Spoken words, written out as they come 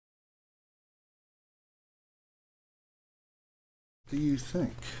do you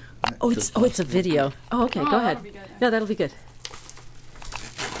think? It's a video. Oh, okay, go ahead. No, that'll be good.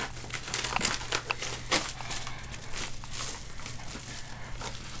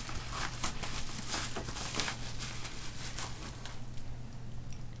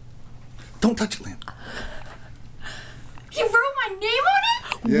 Don't touch it, Lynn. He wrote my name on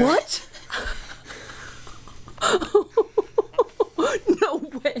it? Yeah. What? No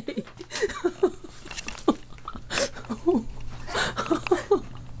way.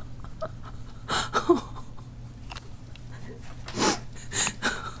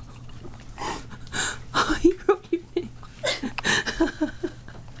 Oh, he wrote your name.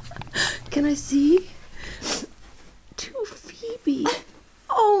 Can I see? To Phoebe.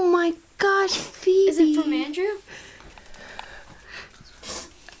 Oh my gosh, Phoebe. Is it from Andrew?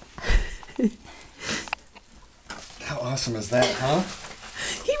 How awesome is that, huh?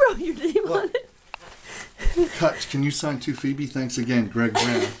 He wrote your name on it. Cut. Can you sign to Phoebe? Thanks again, Greg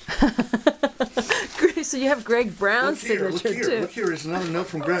Brown. So you have Greg Brown's signature too. Look here. There's another note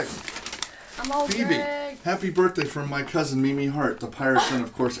from Greg. I'm all Phoebe, Greg. happy birthday from my cousin Mimi Hart, the pirate son,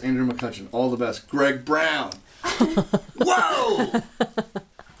 of course, Andrew McCutcheon. All the best. Greg Brown. Whoa!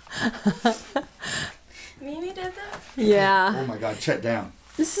 Mimi did that? Yeah. Oh my God, Chet down.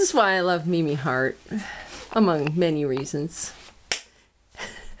 This is why I love Mimi Hart, among many reasons.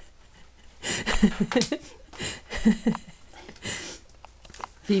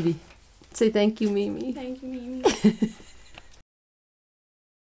 Phoebe, say thank you, Mimi. Thank you, Mimi.